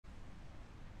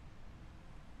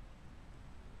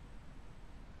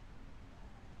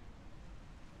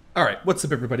All right, what's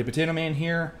up, everybody? Potato Man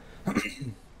here,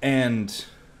 and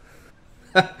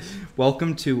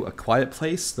welcome to A Quiet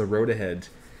Place: The Road Ahead.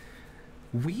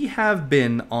 We have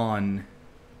been on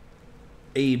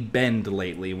a bend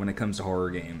lately when it comes to horror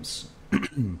games.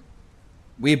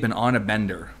 We've been on a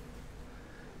bender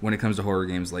when it comes to horror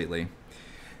games lately.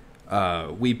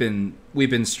 We've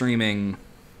been streaming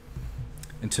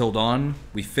Until Dawn.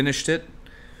 We finished it.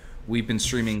 We've been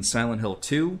streaming Silent Hill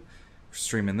 2. We're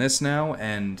streaming this now,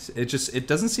 and it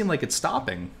doesn't seem like it's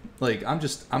stopping. Like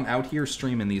I'm out here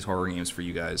streaming these horror games for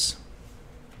you guys.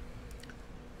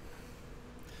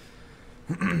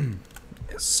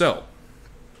 So,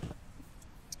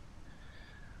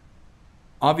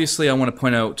 obviously I want to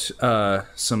point out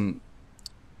some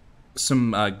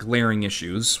glaring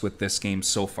issues with this game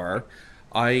so far.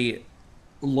 I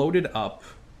loaded up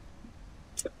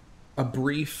a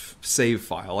brief save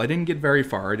file. I didn't get very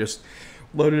far. I just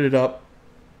loaded it up,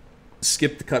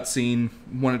 skipped the cutscene,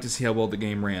 wanted to see how well the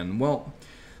game ran. Well,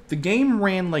 the game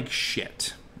ran like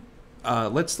shit.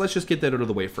 Let's just get that out of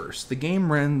the way first. The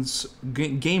game runs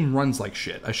like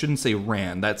shit. I shouldn't say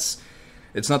ran. It's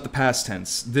not the past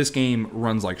tense. This game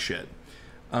runs like shit.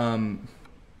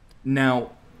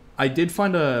 Now, I did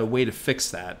find a way to fix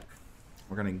that.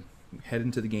 We're gonna head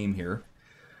into the game here.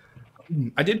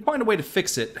 I did find a way to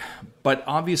fix it, but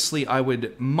obviously I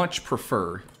would much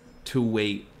prefer to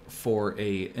wait for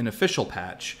an official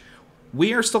patch.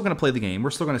 We are still going to play the game. We're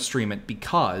still going to stream it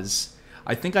because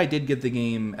I think I did get the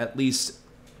game at least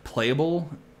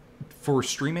playable for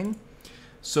streaming.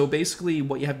 So basically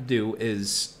what you have to do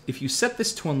is if you set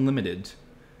this to unlimited,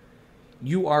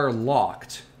 you are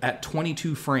locked at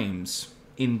 22 frames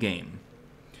in game.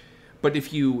 But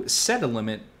if you set a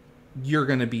limit, you're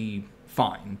going to be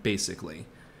fine, basically.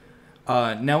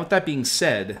 Now, with that being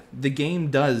said, the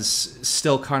game does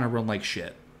still kind of run like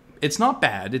shit. It's not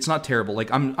bad. It's not terrible. Like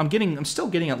I'm still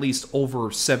getting at least over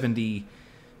 70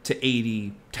 to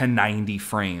 80 to 90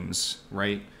 frames,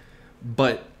 right?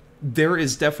 But there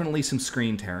is definitely some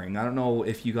screen tearing. I don't know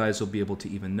if you guys will be able to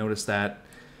even notice that,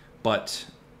 but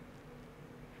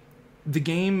the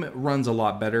game runs a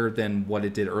lot better than what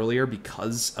it did earlier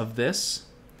because of this.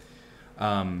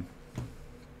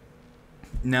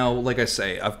 Now, like I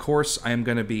say, of course, I am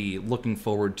going to be looking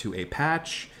forward to a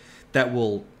patch that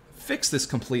will fix this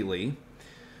completely,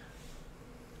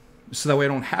 so that way I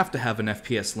don't have to have an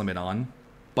FPS limit on,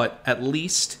 but at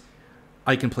least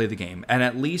I can play the game. And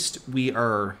at least we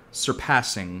are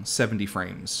surpassing 70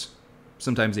 frames.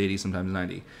 Sometimes 80, sometimes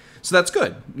 90. So that's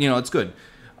good. It's good.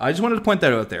 I just wanted to point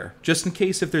that out there, just in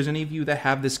case if there's any of you that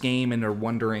have this game and are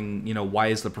wondering, why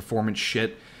is the performance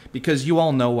shit? Because you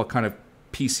all know what kind of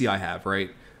PC I have, right?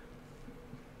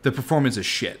 The performance is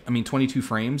shit. I mean, 22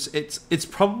 frames. It's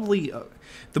probably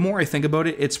the more I think about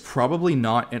it, it's probably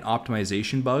not an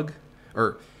optimization bug,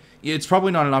 or it's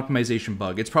probably not an optimization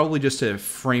bug. It's probably just a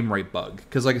frame rate bug.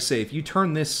 Because, like I say, if you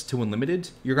turn this to unlimited,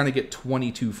 you're gonna get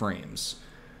 22 frames.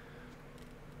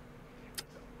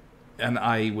 And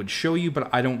I would show you, but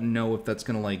I don't know if that's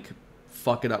gonna like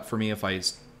fuck it up for me if I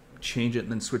change it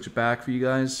and then switch it back for you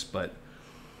guys, but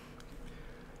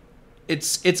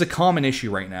it's a common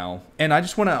issue right now. And I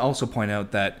just want to also point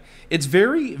out that it's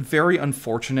very, very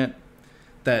unfortunate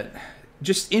that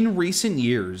just in recent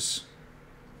years,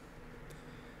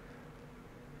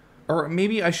 or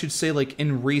maybe I should say like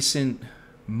in recent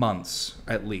months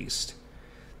at least,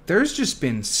 there's just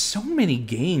been so many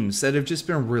games that have just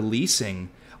been releasing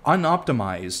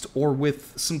unoptimized or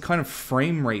with some kind of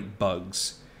frame rate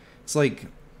bugs. It's like,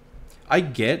 I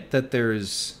get that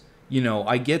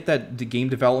I get that the game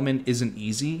development isn't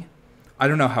easy. I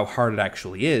don't know how hard it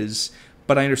actually is,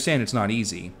 but I understand it's not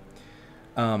easy.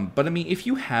 But I mean, if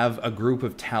you have a group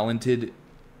of talented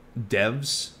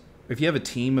devs, if you have a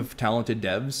team of talented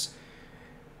devs,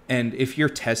 and if you're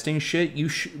testing shit,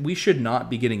 we should not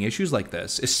be getting issues like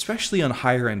this, especially on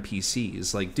higher end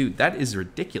PCs. Like, dude, that is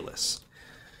ridiculous.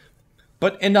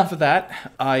 But enough of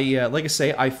that. Like I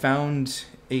say, I found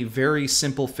a very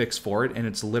simple fix for it, and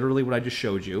it's literally what I just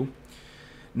showed you.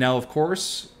 Now, of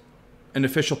course, an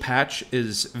official patch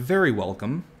is very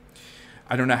welcome.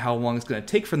 I don't know how long it's going to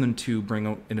take for them to bring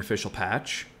out an official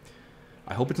patch.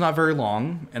 I hope it's not very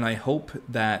long, and I hope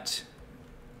that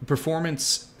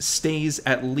performance stays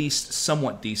at least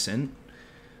somewhat decent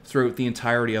throughout the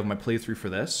entirety of my playthrough for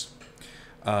this,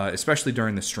 especially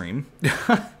during the stream.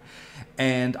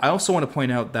 And I also want to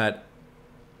point out that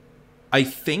I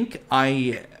think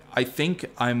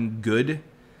I'm good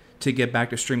to get back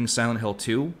to streaming Silent Hill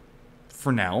 2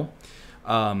 for now,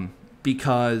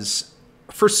 because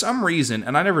for some reason,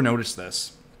 and I never noticed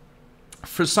this,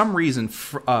 for some reason,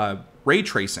 ray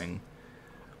tracing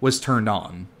was turned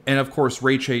on. And of course,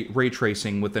 ray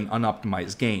tracing with an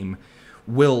unoptimized game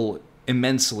will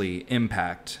immensely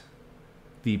impact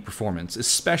the performance,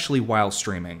 especially while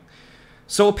streaming.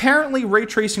 So apparently ray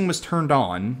tracing was turned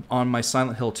on my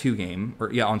Silent Hill 2 game,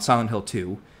 or yeah, on Silent Hill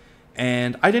 2,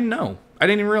 and I didn't know. I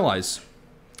didn't even realize.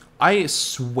 I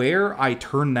swear I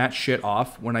turned that shit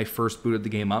off when I first booted the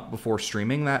game up before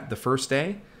streaming that the first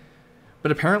day.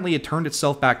 But apparently it turned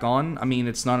itself back on. I mean,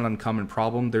 it's not an uncommon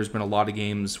problem. There's been a lot of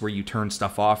games where you turn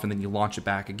stuff off and then you launch it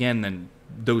back again, and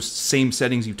those same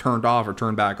settings you turned off are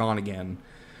turned back on again.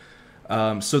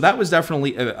 So that was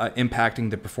definitely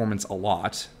impacting the performance a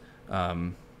lot.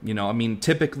 You know, I mean,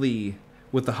 typically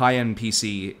with the high-end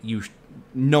PC,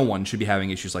 no one should be having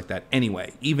issues like that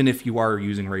anyway, even if you are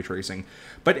using ray tracing.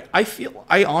 But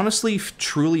I honestly,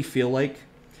 truly feel like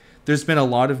there's been a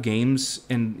lot of games,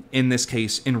 in this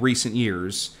case, in recent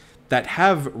years, that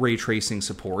have ray tracing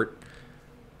support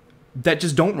that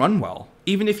just don't run well.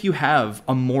 Even if you have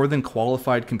a more than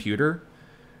qualified computer,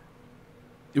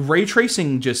 ray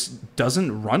tracing just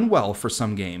doesn't run well for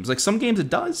some games. Like, some games it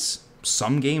does.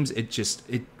 Some games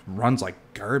it runs like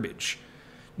garbage.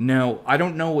 Now, I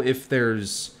don't know if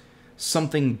there's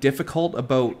something difficult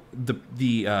about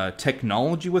the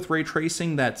technology with ray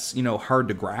tracing that's, you know, hard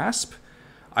to grasp.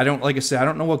 Like I said, I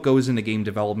don't know what goes into game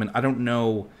development. I don't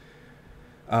know,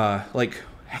 like,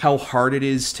 how hard it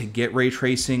is to get ray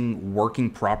tracing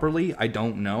working properly. I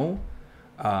don't know.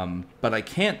 But I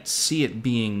can't see it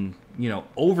being, you know,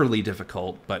 overly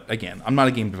difficult. But again, I'm not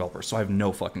a game developer, so I have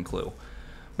no fucking clue.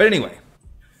 But anyway,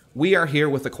 we are here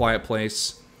with A Quiet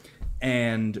Place,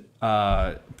 and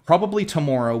probably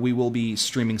tomorrow we will be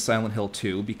streaming Silent Hill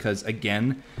 2, because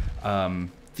again,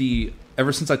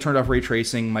 ever since I turned off ray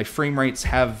tracing, my frame rates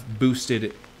have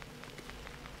boosted,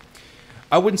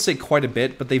 I wouldn't say quite a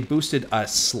bit, but they've boosted a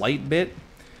slight bit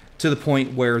to the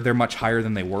point where they're much higher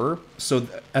than they were. So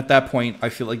at that point, I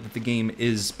feel like that the game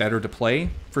is better to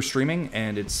play for streaming,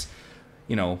 and it's,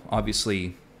 you know,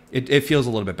 obviously it feels a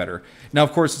little bit better. Now,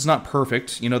 of course, it's not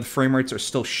perfect. You know, the frame rates are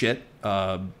still shit.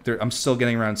 I'm still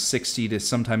getting around 60 to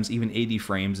sometimes even 80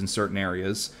 frames in certain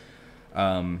areas.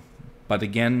 But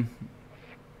again,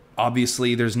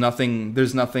 obviously, there's nothing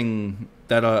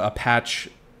that a patch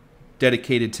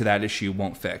dedicated to that issue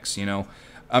won't fix. You know,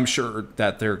 I'm sure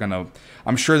that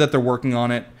they're working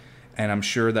on it, and I'm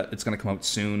sure that it's gonna come out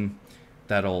soon.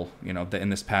 That'll, you know, in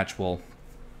this patch will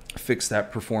fix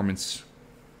that performance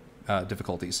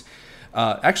difficulties.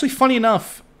 Actually, funny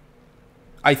enough,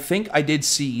 I think I did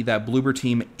see that Bloober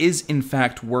Team is in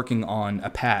fact working on a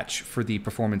patch for the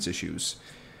performance issues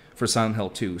for Silent Hill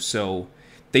 2. So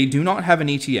they do not have an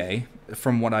ETA,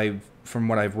 from what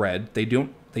I've read. They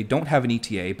don't have an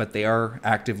ETA, but they are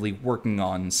actively working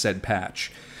on said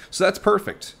patch. So that's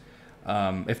perfect.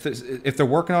 If they're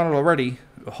working on it already,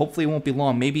 hopefully it won't be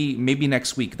long. Maybe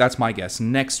next week. That's my guess.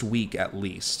 Next week at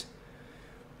least.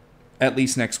 At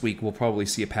least next week we'll probably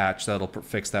see a patch that'll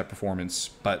fix that performance.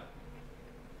 But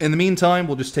in the meantime,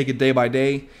 we'll just take it day by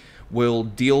day. We'll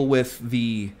deal with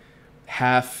the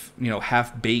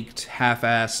half-baked,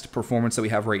 half-assed performance that we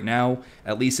have right now.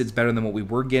 At least it's better than what we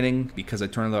were getting, because I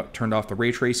turned off the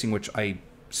ray tracing, which I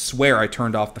swear I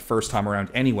turned off the first time around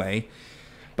anyway.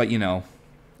 But, you know.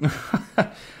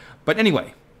 But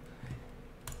anyway,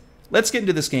 let's get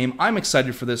into this game. I'm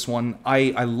excited for this one.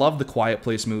 I love the Quiet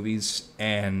Place movies,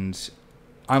 and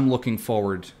I'm looking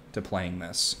forward to playing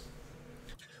this.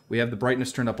 We have the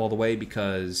brightness turned up all the way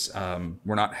because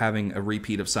we're not having a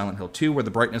repeat of Silent Hill 2 where the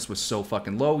brightness was so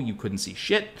fucking low you couldn't see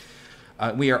shit.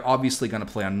 We are obviously going to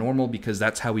play on normal because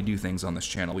that's how we do things on this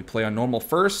channel. We play on normal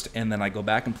first, and then I go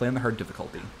back and play on the hard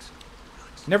difficulty.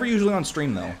 Never usually on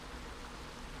stream, though.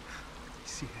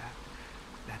 See that?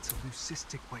 That's a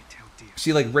leucistic white-tailed deer.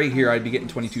 See, like right here, I'd be getting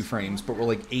 22 frames, but we're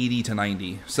like 80 to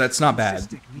 90, so that's not bad.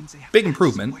 Big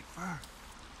improvement.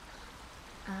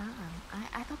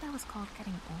 I thought that was called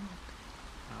getting old.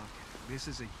 Okay, this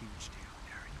is a huge deal.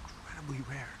 They're incredibly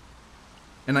rare.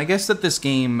 And I guess that this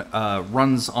game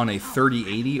runs on a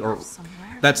 3080, or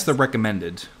that's the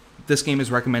recommended. This game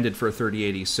is recommended for a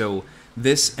 3080, so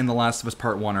this and The Last of Us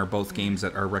Part 1 are both games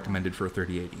that are recommended for a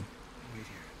 3080.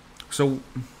 So,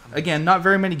 again, not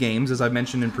very many games, as I've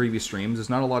mentioned in previous streams. There's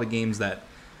not a lot of games that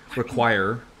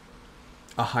require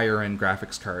a higher-end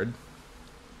graphics card.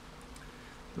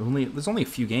 There's only a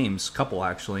few games, a couple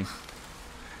actually.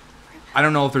 I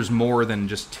don't know if there's more than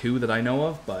just 2 that I know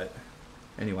of, but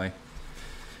anyway.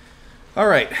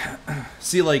 Alright,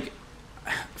 see, like,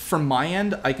 from my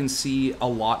end, I can see a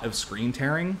lot of screen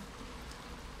tearing,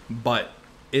 but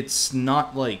it's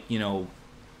not, like, you know,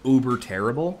 uber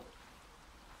terrible.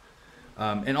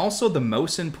 And also the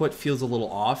mouse input feels a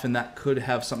little off, and that could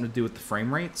have something to do with the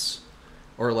frame rates,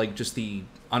 or like just the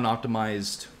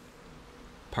unoptimized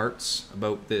parts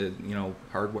about the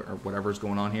hardware or whatever's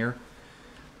going on here.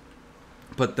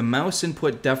 But the mouse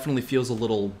input definitely feels a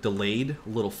little delayed, a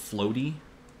little floaty.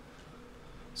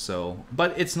 So,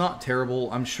 but it's not terrible.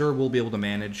 I'm sure we'll be able to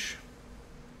manage.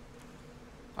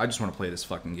 I just want to play this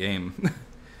fucking game.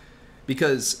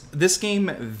 Because this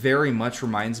game very much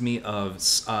reminds me of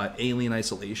Alien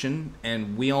Isolation,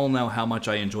 and we all know how much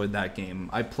I enjoyed that game.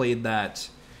 I played that,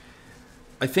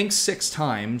 I think, 6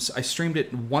 times. I streamed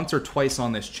it once or twice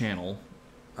on this channel.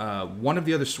 One of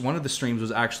the streams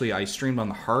was actually I streamed on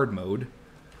the hard mode.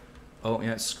 Oh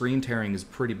yeah, screen tearing is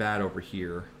pretty bad over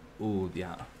here. Ooh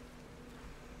yeah.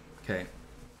 Okay.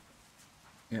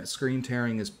 Yeah, screen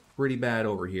tearing is pretty bad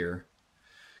over here.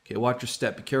 Okay, watch your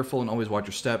step. Be careful and always watch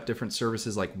your step. Different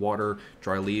surfaces like water,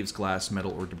 dry leaves, glass,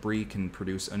 metal, or debris can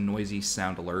produce a noisy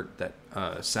sound alert that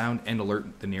sound and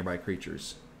alert the nearby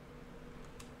creatures.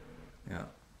 Yeah.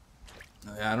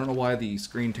 I don't know why the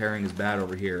screen tearing is bad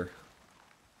over here.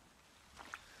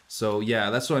 So yeah,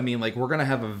 that's what I mean. Like, we're gonna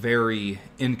have a very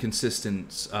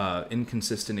inconsistent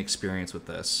experience with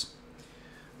this.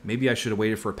 Maybe I should have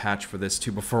waited for a patch for this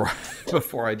too before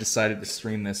before I decided to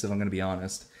stream this. If I'm gonna be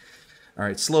honest. All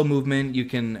right, slow movement.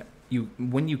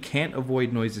 When you can't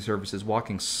avoid noisy surfaces,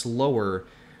 walking slower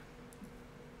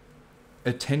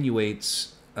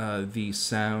attenuates the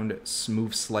sound.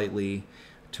 Move slightly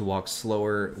to walk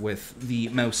slower with the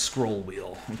mouse scroll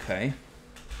wheel. Okay.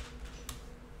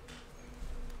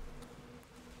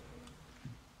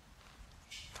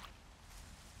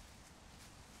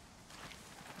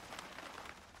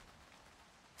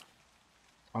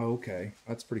 Oh, okay.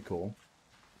 That's pretty cool.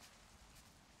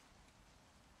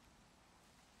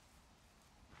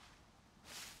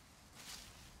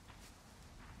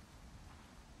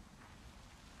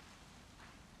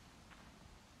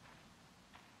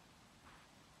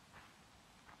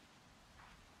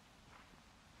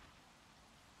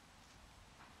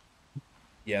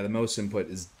 Yeah, the mouse input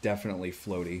is definitely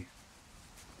floaty.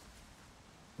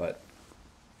 But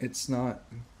it's not,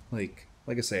 like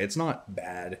I say, it's not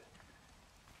bad.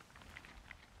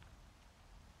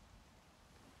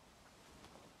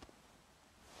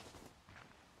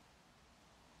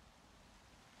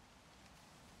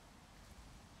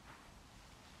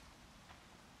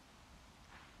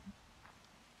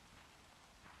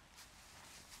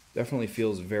 Definitely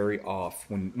feels very off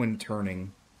when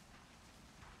turning.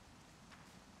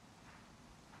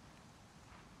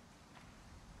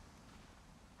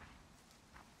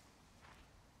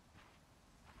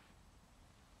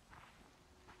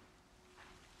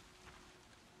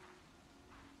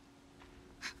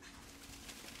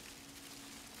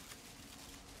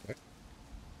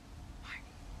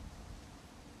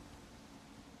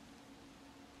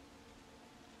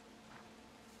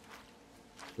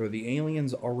 Are the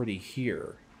aliens already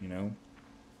here, you know?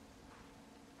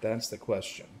 That's the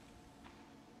question.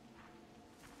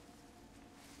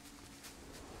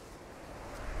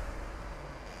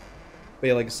 But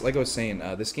yeah, like I was saying,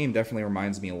 this game definitely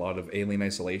reminds me a lot of Alien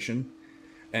Isolation,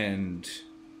 and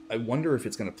I wonder if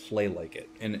it's going to play like it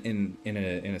in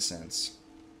a sense.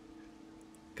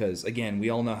 Because again,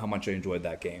 we all know how much I enjoyed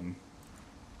that game.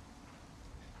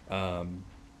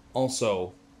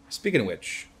 Also, speaking of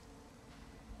which,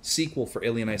 sequel for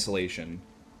Alien Isolation.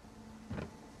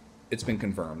 It's been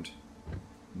confirmed.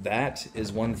 That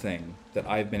is one thing that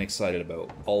I've been excited about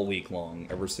all week long,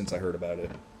 ever since I heard about it.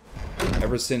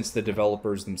 Ever since the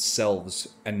developers themselves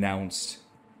announced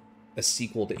a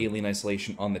sequel to Alien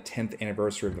Isolation on the 10th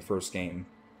anniversary of the first game.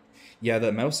 Yeah,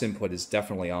 the mouse input is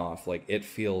definitely off. Like, it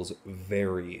feels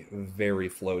very, very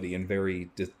floaty and very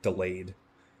delayed.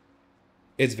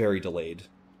 It's very delayed.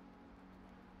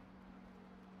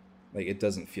 Like, it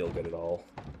doesn't feel good at all.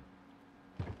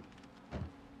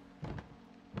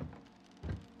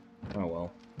 Oh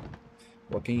well.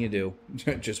 What can you do?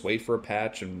 Just wait for a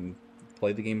patch and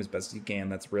play the game as best as you can.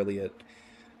 That's really it.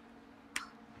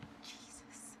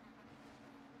 Jesus.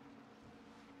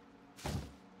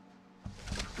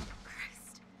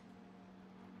 Christ.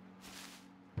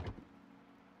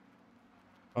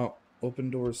 Oh, open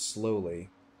doors slowly.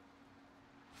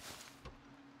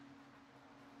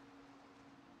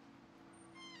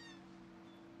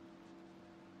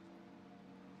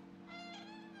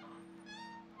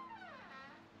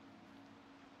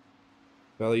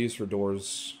 Values for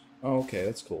doors. Oh, okay,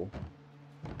 that's cool.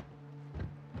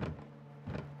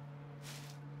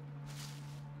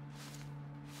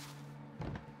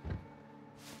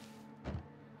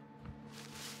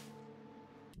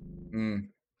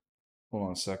 Hold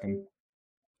on a second.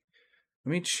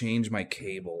 Let me change my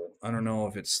cable. I don't know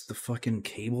if it's the fucking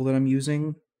cable that I'm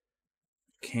using.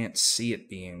 Can't see it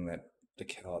being that the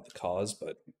cause,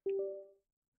 but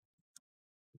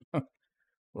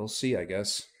we'll see, I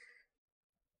guess.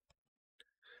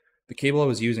 The cable I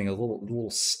was using a little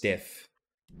stiff.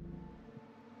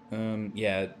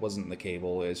 Yeah, it wasn't the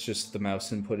cable. It's just the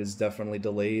mouse input is definitely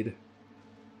delayed.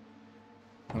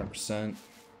 100%.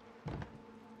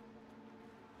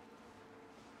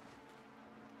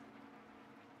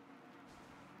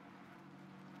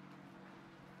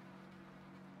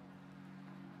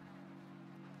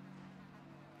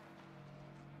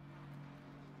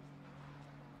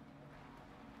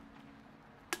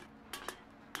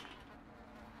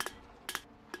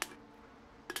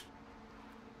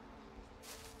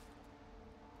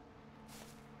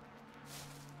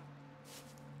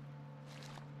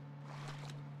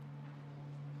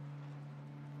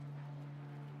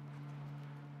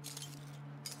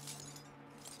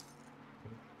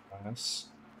 Nice.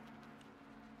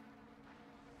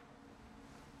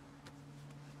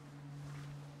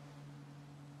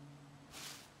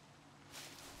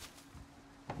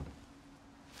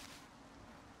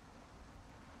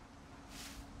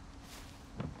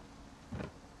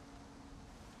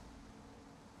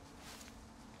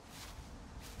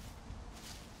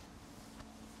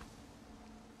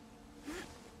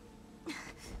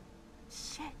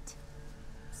 Shit.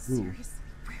 Ooh. Seriously,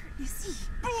 where is he?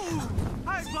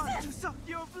 I want to suck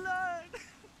your blood!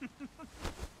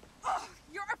 Oh,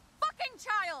 you're a fucking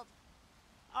child!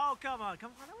 Oh, come on,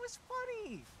 come on. That was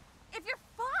funny. If you're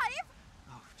 5?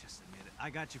 Oh, just admit it. I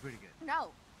got you pretty good.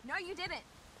 No, you didn't.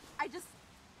 I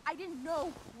didn't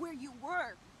know where you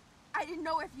were. I didn't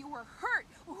know if you were hurt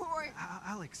or...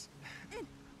 Alex.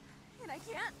 And I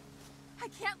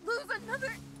can't lose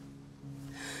another...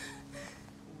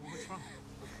 What's wrong?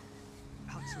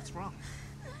 Alex, what's wrong?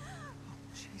 Oh,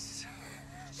 Jesus.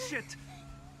 Shit.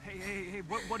 Hey,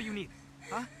 what do you need?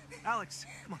 Huh? Alex,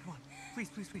 come on. Please.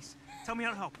 Tell me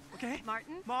how to help, okay?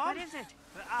 Martin? Mom? What is it?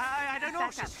 I don't know.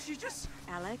 Back up. She just...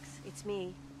 Alex, it's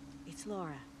me. It's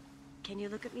Laura. Can you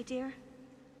look at me, dear?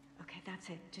 Okay, that's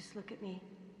it. Just look at me.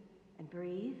 And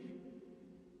breathe.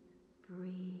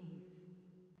 Breathe.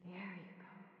 There you go.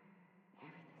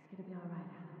 Everything's gonna be all right,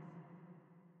 Alex.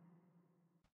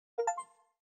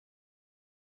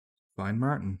 Find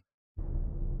Martin.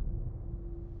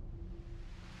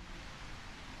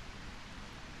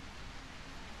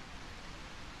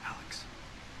 Alex,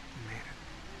 you made it.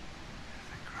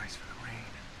 Thank Christ for the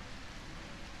rain.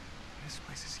 This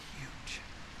place is huge.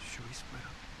 Should we split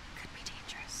up? Could be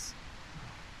dangerous.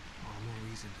 All the more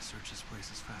reason to search this place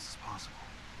as fast as possible.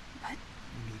 But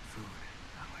We need food,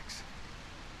 Alex.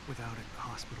 Without it, the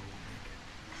hospital won't make it.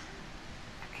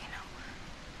 you know,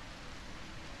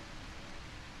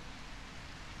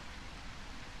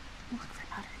 look for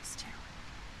batteries too.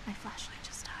 My flashlight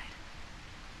just died.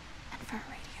 And for a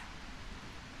radio.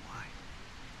 Why?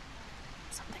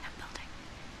 Something I'm building.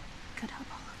 Could help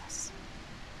all of us.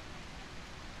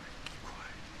 Keep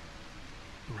quiet.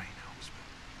 The rain helps me.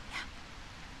 Yeah.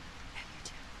 And you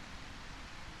too.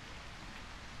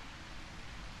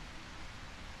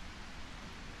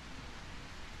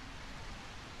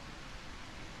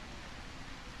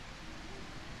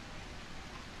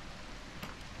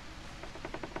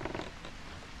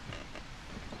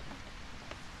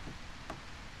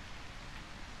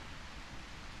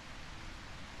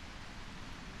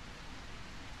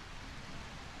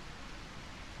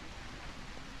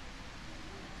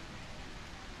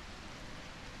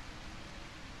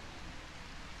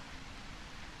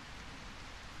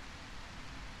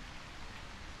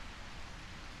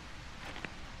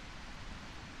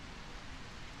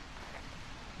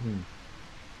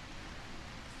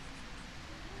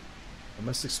 I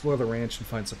must explore the ranch and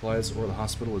find supplies, or the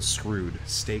hospital is screwed.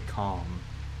 Stay calm.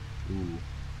 Ooh.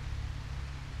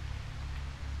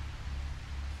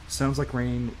 Sounds like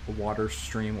rain, a water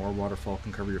stream, or waterfall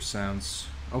can cover your sounds.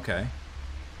 Okay.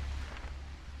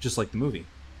 Just like the movie.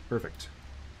 Perfect.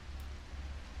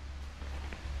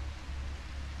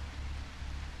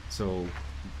 So,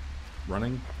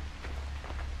 running?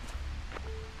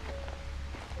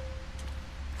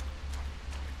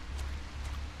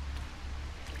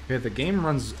 Okay, the game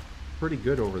runs pretty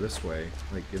good over this way,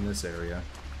 like in this area.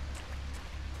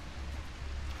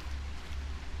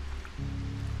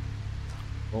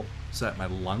 Oh, is that my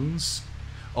lungs?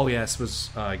 Oh yeah, I suppose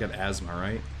I got asthma,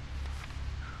 right?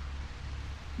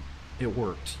 It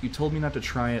worked. You told me not to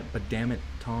try it, but damn it,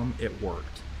 Tom, it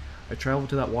worked. I traveled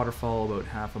to that waterfall about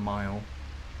half a mile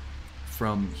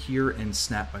from here and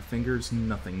snapped my fingers.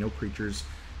 Nothing, no creatures,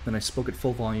 Then I spoke at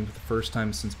full volume for the first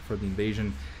time since before the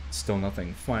invasion. Still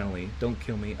nothing. Finally, don't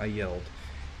kill me, I yelled.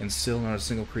 And still not a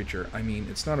single creature. I mean,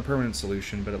 it's not a permanent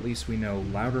solution, but at least we know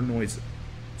louder noises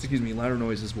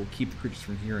will keep the creatures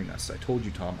from hearing us. I told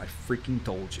you, Tom. I freaking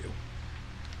told you.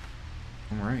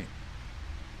 Alright.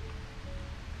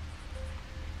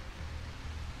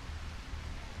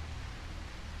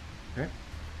 Okay.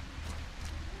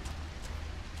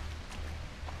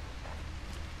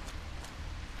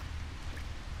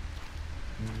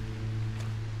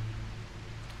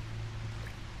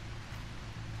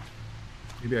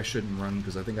 Maybe I shouldn't run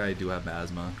because I think I do have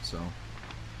asthma, so.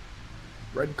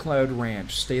 Red Cloud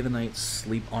Ranch. Stay the night,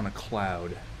 sleep on a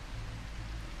cloud.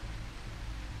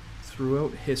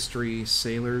 Throughout history,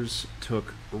 sailors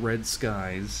took red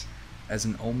skies as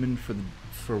an omen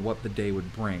for what the day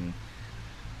would bring.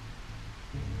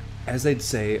 As they'd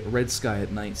say, red sky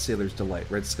at night, sailors delight.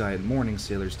 Red sky at morning,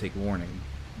 sailors take warning.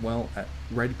 Well, at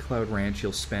Red Cloud Ranch,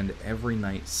 you'll spend every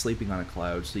night sleeping on a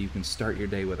cloud so you can start your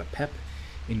day with a pep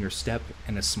in your step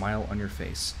and a smile on your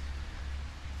face.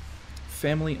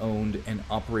 Family owned and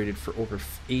operated for over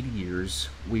 80 years,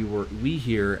 we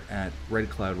here at Red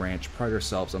Cloud Ranch pride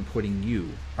ourselves on putting you,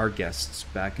 our guests,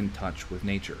 back in touch with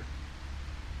nature.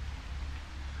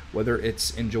 Whether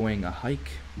it's enjoying a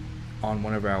hike on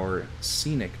one of our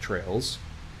scenic trails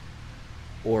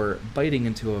or biting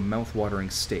into a mouth-watering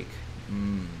steak.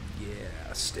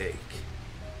 Yeah, steak.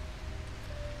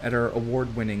 At our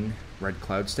award-winning Red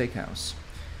Cloud Steakhouse.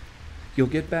 You'll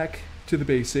get back to the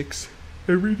basics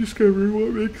and rediscover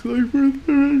what makes life worth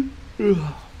living.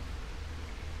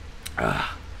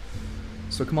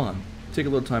 So come on, take a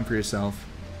little time for yourself.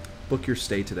 Book your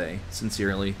stay today.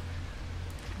 Sincerely,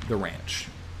 The Ranch.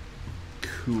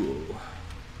 Cool.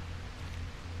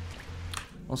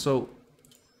 Also,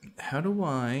 how do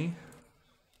I...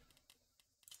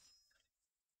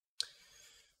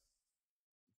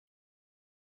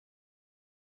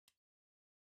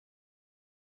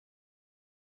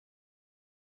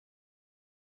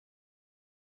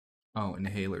 Oh,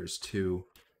 inhalers too.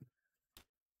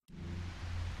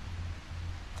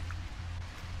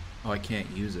 Oh, I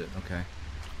can't use it. Okay.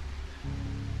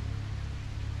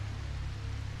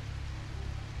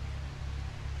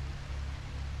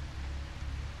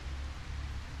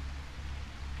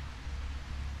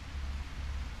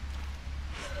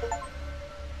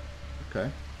 Okay.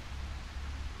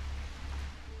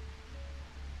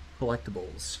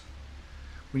 Collectibles.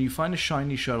 When you find a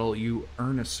shiny shuttle, you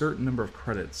earn a certain number of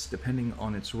credits, depending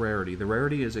on its rarity. The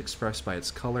rarity is expressed by its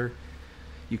color.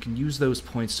 You can use those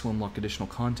points to unlock additional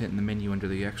content in the menu under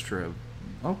the extra...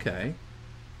 Okay.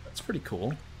 That's pretty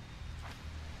cool.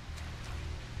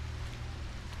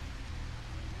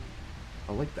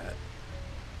 I like that.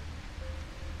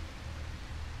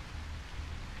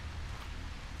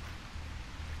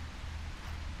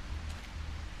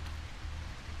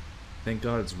 Thank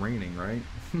God it's raining, right?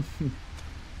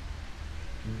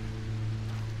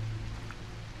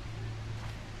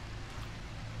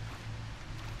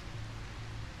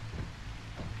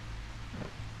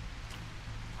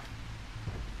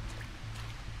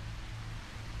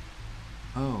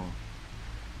 Oh.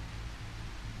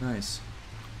 Nice.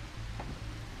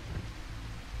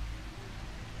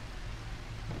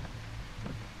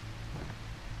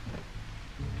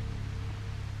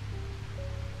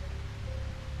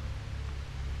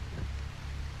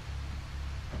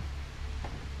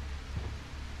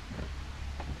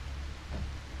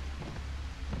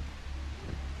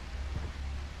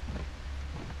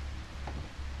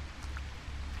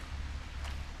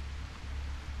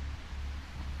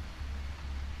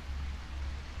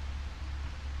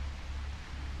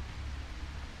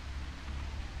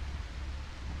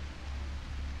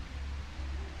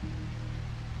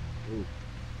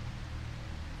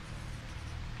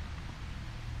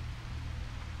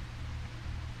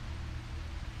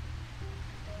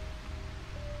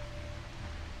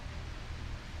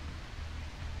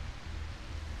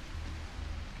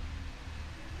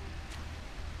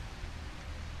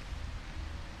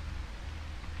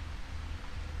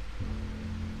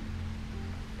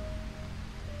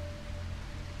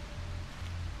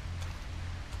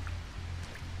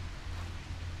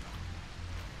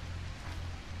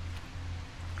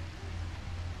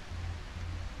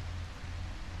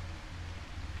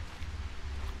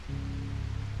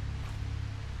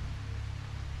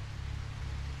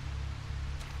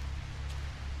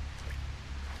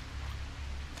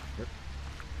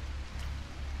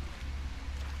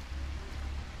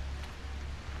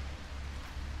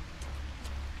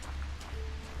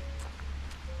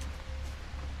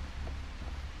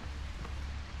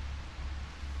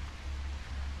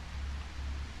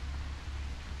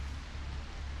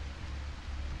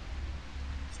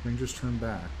 Rangers turn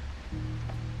back.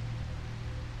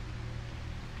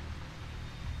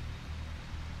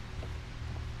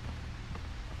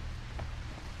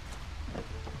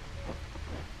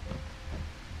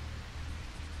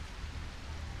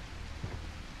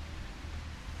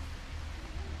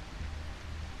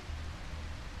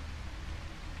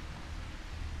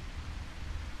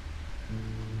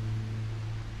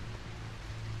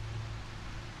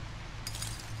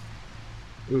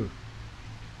 Ooh.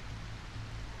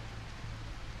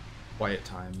 Quiet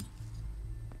time.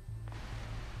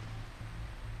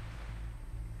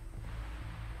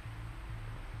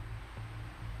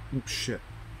 Oh shit.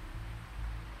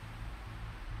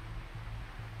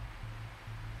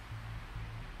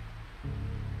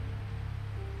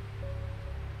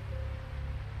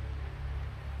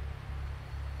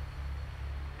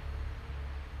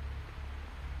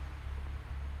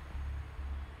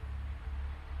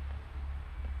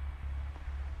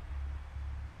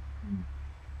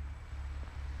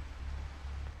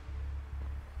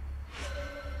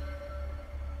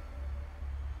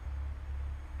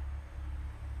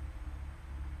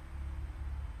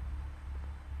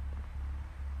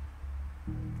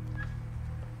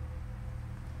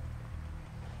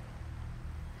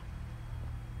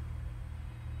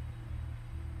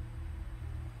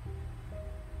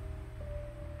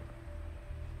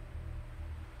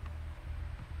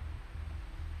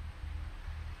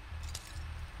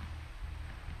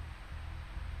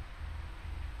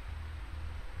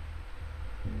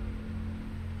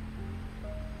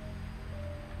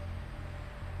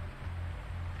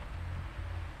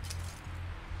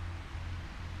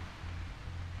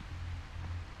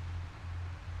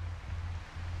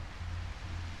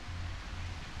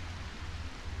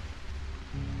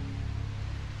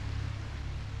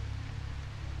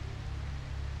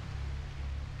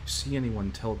 See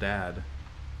anyone, tell Dad.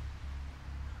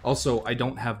 Also, I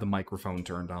don't have the microphone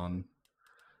turned on.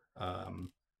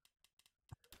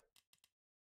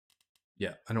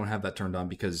 Yeah, I don't have that turned on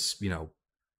because, you know,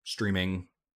 streaming.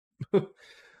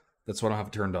 That's why I don't have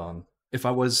it turned on. If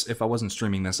I wasn't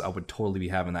streaming this, I would totally be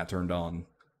having that turned on.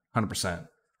 100%.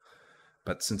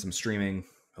 But since I'm streaming,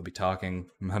 I'll be talking,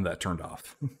 I'm having that turned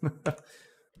off.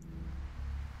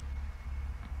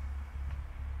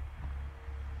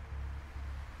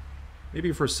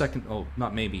 Maybe for a second, oh,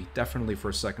 not maybe, definitely for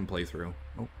a second playthrough.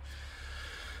 Oh.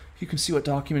 You can see what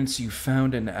documents you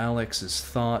found in Alex's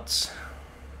thoughts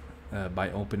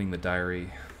by opening the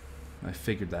diary. I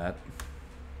figured that.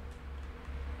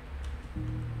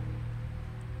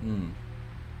 Hmm.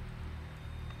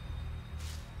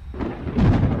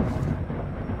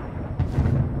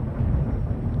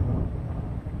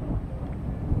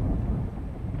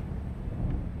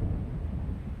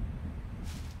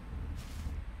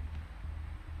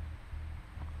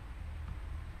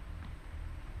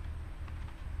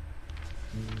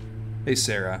 Hey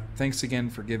Sarah, thanks again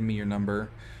for giving me your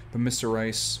number, but Mr.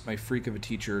 Rice, my freak of a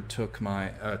teacher, took my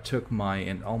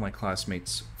and all my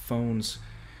classmates' phones,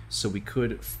 so we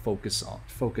could focus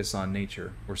on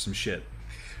nature or some shit.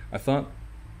 I thought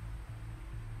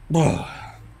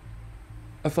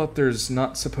there's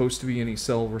not supposed to be any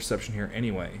cell reception here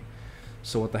anyway,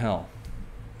 so what the hell?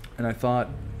 And I thought,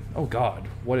 oh god,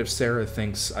 what if Sarah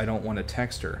thinks I don't want to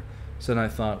text her? So then I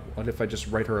thought, what if I just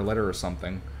write her a letter or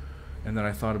something? And then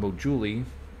I thought about Julie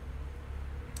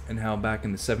and how back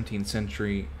in the 17th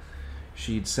century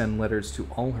she'd send letters to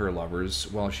all her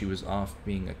lovers while she was off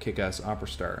being a kick-ass opera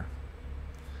star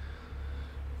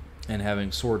and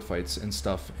having sword fights and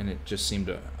stuff, and it just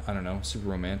seemed, I don't know, super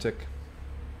romantic.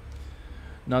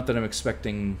 Not that I'm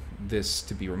expecting this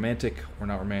to be romantic or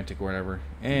not romantic or whatever.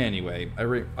 Anyway,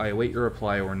 I await your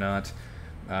reply or not.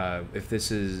 If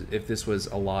this was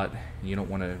a lot, you don't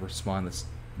want to respond, that's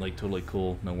like totally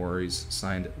cool, no worries.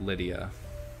 Signed, Lydia.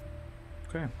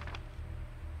 Okay.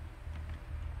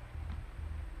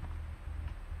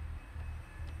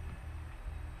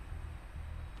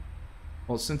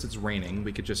 Well, since it's raining,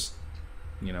 we could just,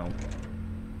 you know...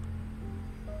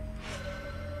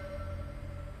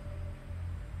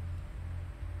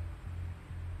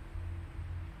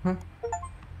 Huh.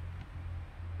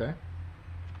 Okay.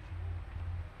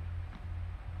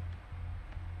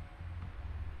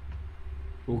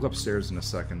 We'll go upstairs in a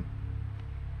second.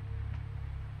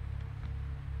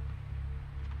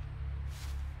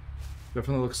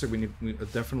 Definitely looks like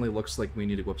it definitely looks like we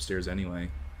need to go upstairs anyway.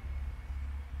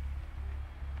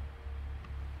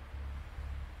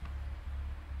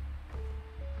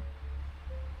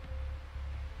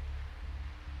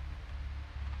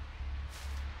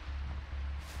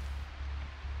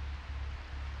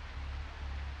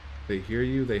 They hear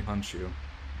you, they hunt you.